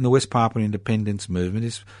 And the West Papuan Independence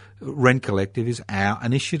Movement Rent Collective is our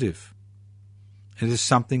initiative. It is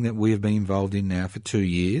something that we have been involved in now for 2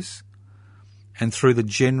 years. And through the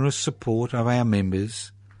generous support of our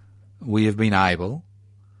members, we have been able,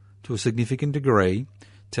 to a significant degree,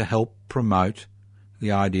 to help promote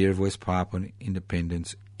the idea of West Papuan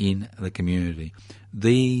independence in the community.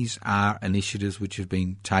 These are initiatives which have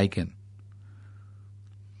been taken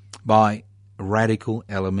by radical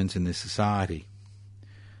elements in this society.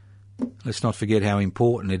 Let's not forget how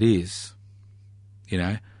important it is,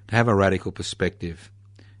 to have a radical perspective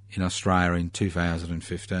in Australia in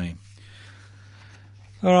 2015.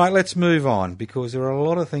 All right, let's move on, because there are a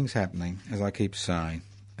lot of things happening, as I keep saying,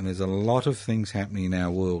 and there's a lot of things happening in our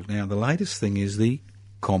world. Now, the latest thing is the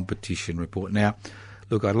competition report. Now,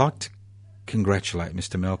 look, I'd like to congratulate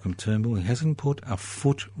Mr. Malcolm Turnbull. He hasn't put a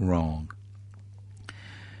foot wrong.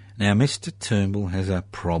 Now, Mr. Turnbull has a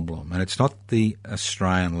problem, and it's not the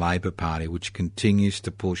Australian Labor Party, which continues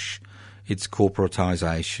to push its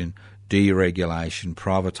corporatisation, deregulation,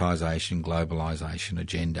 privatisation, globalisation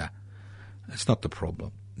agenda. That's not the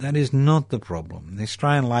problem. That is not the problem. The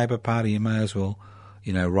Australian Labor Party, you may as well,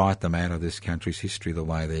 write them out of this country's history the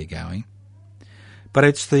way they're going. But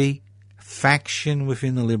it's the faction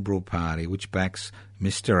within the Liberal Party which backs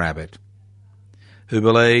Mr. Abbott, who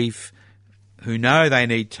know they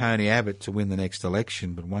need Tony Abbott to win the next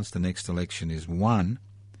election, but once the next election is won,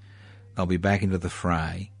 they'll be back into the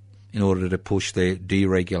fray in order to push their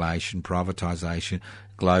deregulation, privatisation,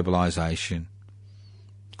 globalisation,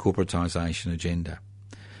 corporatisation agenda.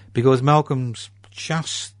 because Malcolm's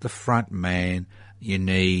just the front man you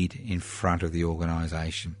need in front of the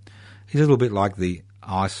organisation. He's a little bit like the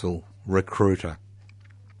ISIL recruiter.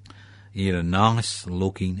 You need a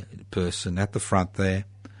nice-looking person at the front there.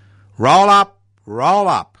 Roll up, roll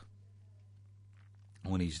up.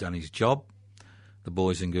 When he's done his job, the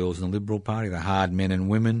boys and girls in the Liberal Party, the hard men and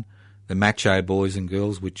women, the macho boys and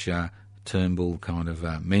girls, which Turnbull kind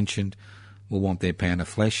of mentioned, will want their pound of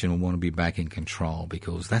flesh and will want to be back in control,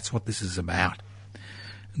 because that's what this is about.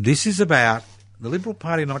 This is about the Liberal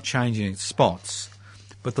Party not changing its spots,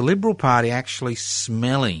 but the Liberal Party actually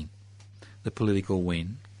smelling the political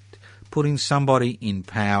wind, putting somebody in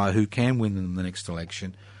power who can win them the next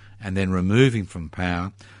election, and then removing from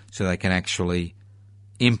power so they can actually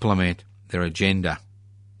implement their agenda.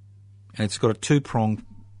 And it's got a two-pronged,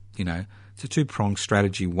 it's a two-pronged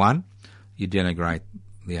strategy. One, you denigrate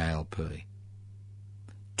the ALP.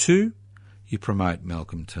 Two, you promote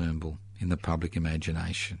Malcolm Turnbull in the public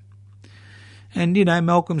imagination. And,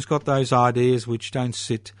 Malcolm's got those ideas which don't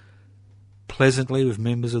sit pleasantly with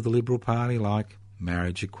members of the Liberal Party, like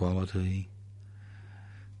marriage equality,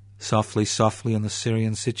 softly on the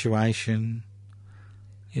Syrian situation,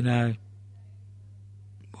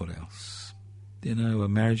 what else?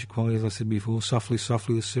 Marriage equality, as I said before, softly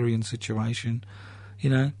the Syrian situation,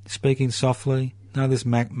 speaking softly. No, this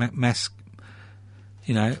mass,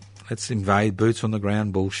 let's invade, boots on the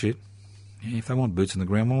ground bullshit. Yeah, if they want boots on the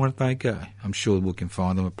ground, why don't they go? I'm sure we can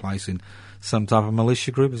find them a place in some type of militia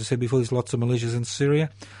group. As I said before, there's lots of militias in Syria.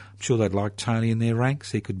 I'm sure they'd like Tony in their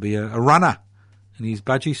ranks. He could be a runner, and his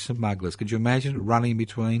budgie smugglers. Could you imagine running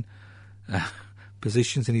between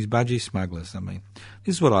positions in his budgie smugglers? I mean,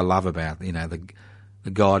 this is what I love about,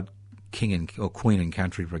 the God, King or Queen and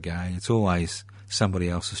Country Brigade. It's always somebody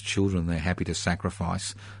else's children they're happy to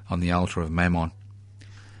sacrifice on the altar of Mammon.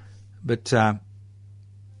 But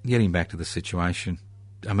getting back to the situation,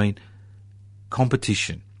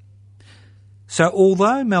 competition. So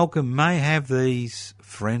although Malcolm may have these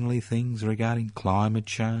friendly things regarding climate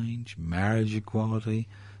change, marriage equality,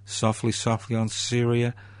 softly on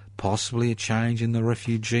Syria, possibly a change in the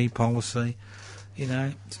refugee policy,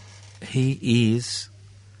 he is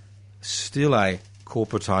still a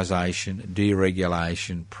corporatisation,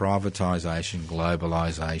 deregulation, privatisation,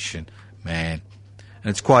 globalisation man. And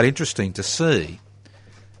it's quite interesting to see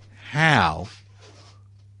how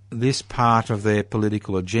this part of their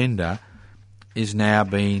political agenda is now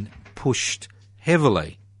being pushed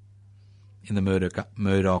heavily in the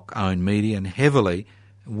Murdoch-owned media and heavily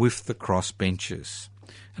with the crossbenchers.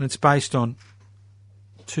 And it's based on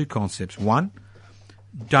two concepts. One,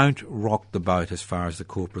 don't rock the boat as far as the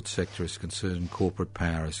corporate sector is concerned and corporate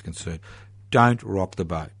power is concerned. Don't rock the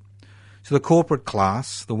boat. So the corporate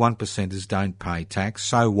class, the 1%ers, don't pay tax.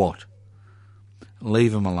 So what?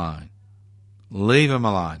 Leave them alone. Leave them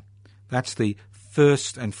alone. That's the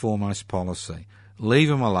first and foremost policy. Leave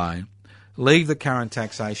them alone. Leave the current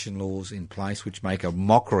taxation laws in place, which make a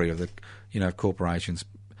mockery of the, corporations,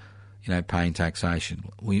 paying taxation.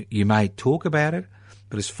 You may talk about it,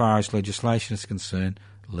 but as far as legislation is concerned,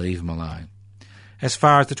 leave them alone. As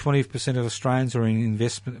far as the 20% of Australians who are in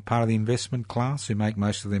part of the investment class, who make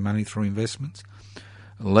most of their money through investments,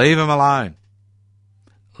 leave them alone.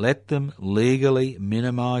 Let them legally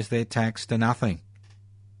minimise their tax to nothing.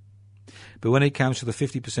 But when it comes to the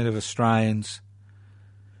 50% of Australians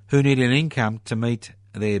who need an income to meet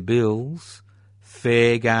their bills,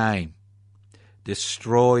 fair game.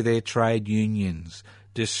 Destroy their trade unions.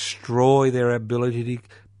 Destroy their ability to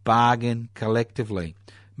bargain collectively.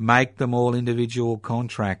 Make them all individual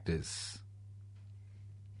contractors.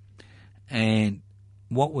 And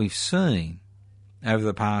what we've seen over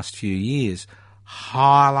the past few years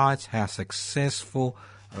highlights how successful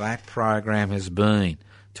that program has been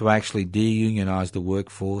to actually de-unionise the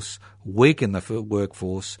workforce, weaken the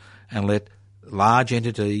workforce, and let large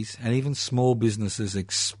entities and even small businesses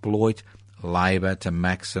exploit labour to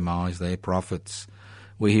maximise their profits.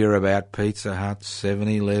 We hear about Pizza Hut,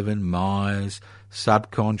 7-Eleven, Myers,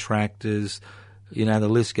 subcontractors, the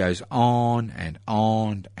list goes on and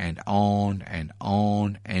on and on and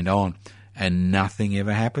on and on, and nothing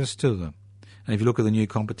ever happens to them. And if you look at the new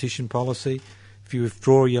competition policy, if you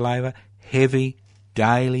withdraw your labour, heavy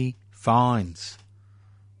daily fines.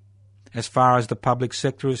 As far as the public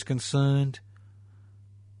sector is concerned,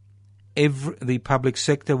 the public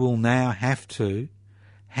sector will now have to,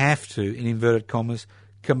 in inverted commas,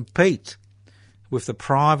 compete with the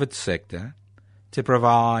private sector to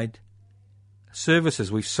provide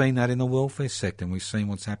services. We've seen that in the welfare sector, and we've seen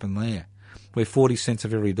what's happened there, where 40 cents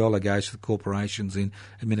of every dollar goes to the corporations in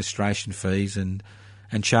administration fees and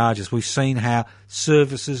and charges. We've seen how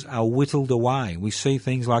services are whittled away. We see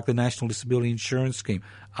things like the National Disability Insurance Scheme,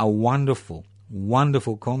 a wonderful,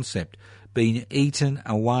 wonderful concept, being eaten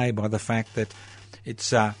away by the fact that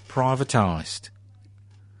it's privatised.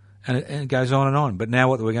 And it goes on and on. But now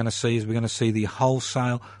what we're going to see is we're going to see the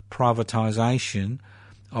wholesale privatisation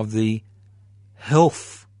of the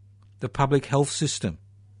health, the public health system.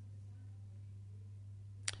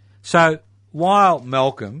 So while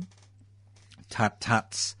Malcolm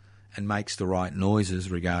tut-tuts and makes the right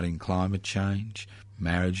noises regarding climate change,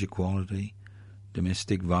 marriage equality,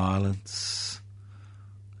 domestic violence,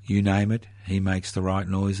 you name it, he makes the right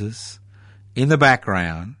noises. In the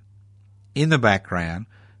background,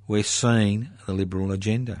 we're seeing the Liberal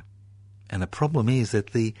agenda. And the problem is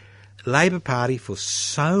that the Labor Party for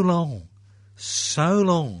so long,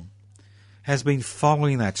 has been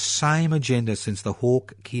following that same agenda since the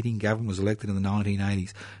Hawke-Keating government was elected in the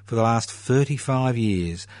 1980s. For the last 35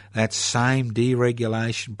 years, that same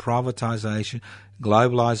deregulation, privatisation,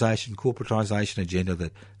 globalisation, corporatisation agenda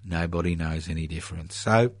that nobody knows any difference.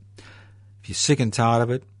 So, if you're sick and tired of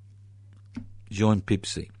it, join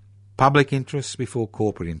PIPSI. Public interests before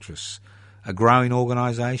corporate interests. A growing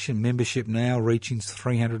organisation, membership now reaching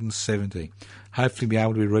 370. Hopefully be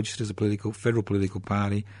able to be registered as a federal political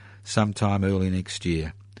party sometime early next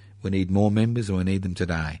year. We need more members, and we need them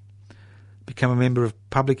today. Become a member of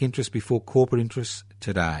public interest before corporate interests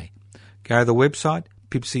today. Go to the website,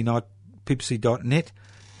 pipsi.net,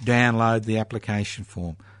 download the application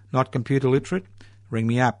form. Not computer literate? Ring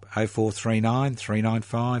me up, 0439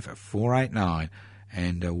 395 489,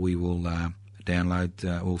 and we will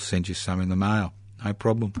we'll send you some in the mail. No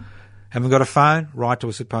problem. Haven't got a phone? Write to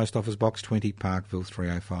us at Post Office Box 20, Parkville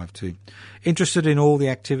 3052. Interested in all the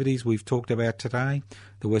activities we've talked about today?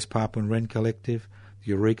 The West Papuan Wren Collective, the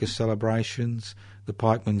Eureka celebrations, the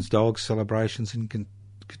Pikeman's Dog celebrations in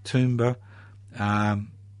Katoomba.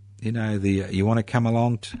 You want to come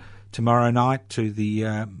along tomorrow night to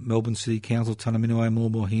the Melbourne City Council Tanaminuwa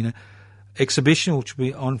Mulbohina exhibition, which will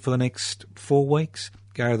be on for the next 4 weeks.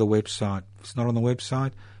 Go to the website. If it's not on the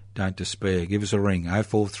website, don't despair. Give us a ring,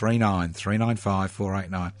 0439 395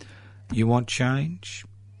 489. You want change?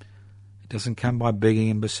 It doesn't come by begging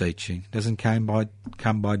and beseeching. It doesn't come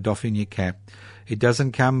by doffing your cap. It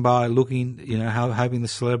doesn't come by looking, hoping the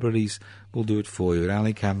celebrities will do it for you. It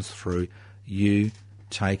only comes through you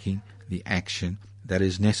taking the action that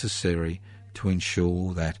is necessary to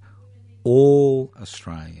ensure that all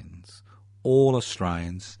Australians,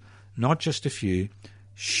 not just a few,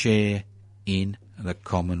 share in the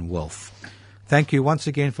Commonwealth. Thank you once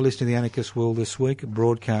again for listening to The Anarchist World this week,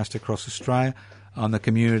 broadcast across Australia on the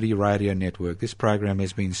Community Radio Network. This program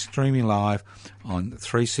has been streaming live on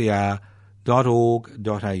 3cr.org.au.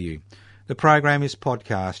 The program is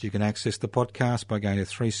podcast. You can access the podcast by going to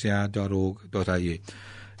 3cr.org.au.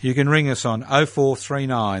 You can ring us on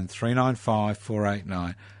 0439 395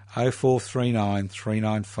 489, 0439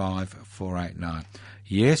 395 489.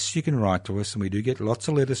 Yes, you can write to us, and we do get lots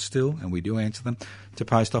of letters still, and we do answer them, to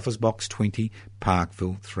Post Office Box 20,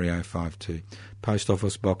 Parkville 3052. Post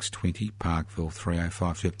Office Box 20, Parkville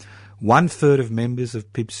 3052. 1/3 of members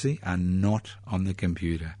of PIPSI are not on the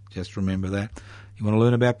computer. Just remember that. You want to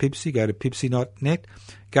learn about PIPSI? Go to pipsi.net.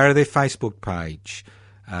 Go to their Facebook page.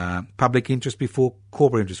 Public interest before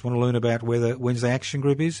corporate interest. Want to learn about where the Wednesday Action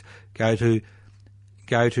Group is? Go to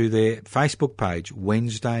their Facebook page,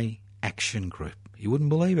 Wednesday Action Group. You wouldn't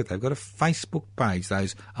believe it. They've got a Facebook page,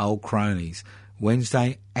 those old cronies.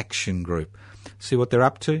 Wednesday Action Group. See what they're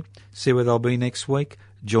up to. See where they'll be next week.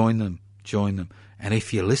 Join them. And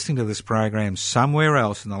if you're listening to this program somewhere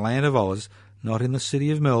else in the land of Oz, not in the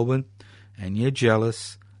city of Melbourne, and you're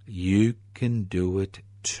jealous, you can do it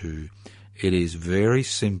too. It is very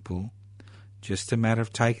simple. Just a matter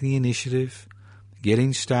of taking the initiative,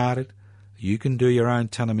 getting started. You can do your own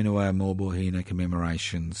Tanaminuwa Mulbohina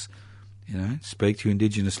commemorations. Speak to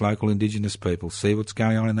local Indigenous people. See what's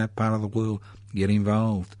going on in that part of the world. Get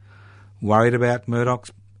involved. Worried about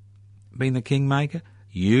Murdoch's being the kingmaker?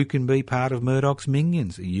 You can be part of Murdoch's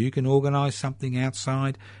minions. You can organise something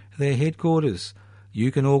outside their headquarters.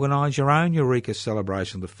 You can organise your own Eureka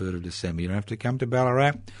celebration on the 3rd of December. You don't have to come to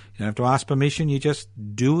Ballarat. You don't have to ask permission. You just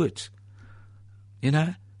do it.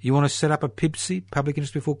 You want to set up a PIPSI, Public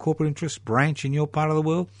Interest Before Corporate Interest, branch in your part of the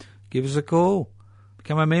world? Give us a call.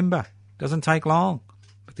 Become a member. Doesn't take long.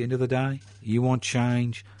 At the end of the day, you want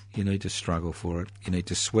change, you need to struggle for it. You need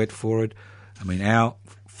to sweat for it. Our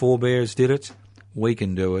forebears did it. We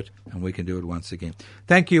can do it, and we can do it once again.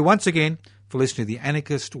 Thank you once again for listening to The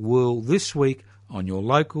Anarchist World this week on your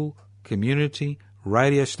local community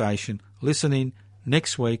radio station. Listen in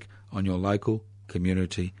next week on your local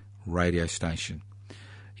community radio station.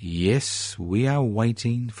 Yes, we are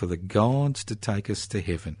waiting for the gods to take us to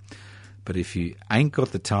heaven. But if you ain't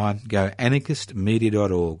got the time, go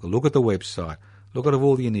anarchistmedia.org. Look at the website. Look at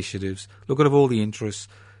all the initiatives. Look at all the interests.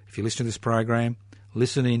 If you listen to this program,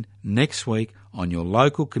 listen in next week on your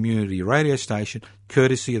local community radio station,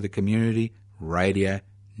 courtesy of the Community Radio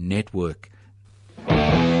Network.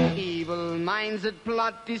 Evil minds that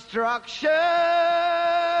plot destruction,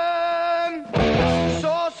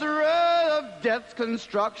 sorcerer of death's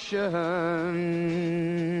construction.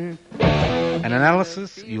 An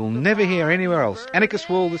analysis you'll never hear anywhere else. Anarchist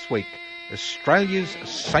World this week. Australia's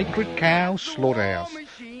sacred cow slaughterhouse.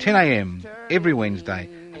 10 a.m. every Wednesday.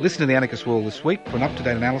 Listen to the Anarchist World this week for an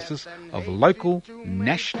up-to-date analysis of local,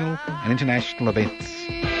 national and international events.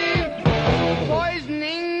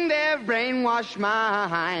 Poisoning their brainwashed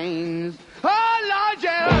minds. Oh, Lord,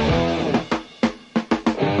 yeah.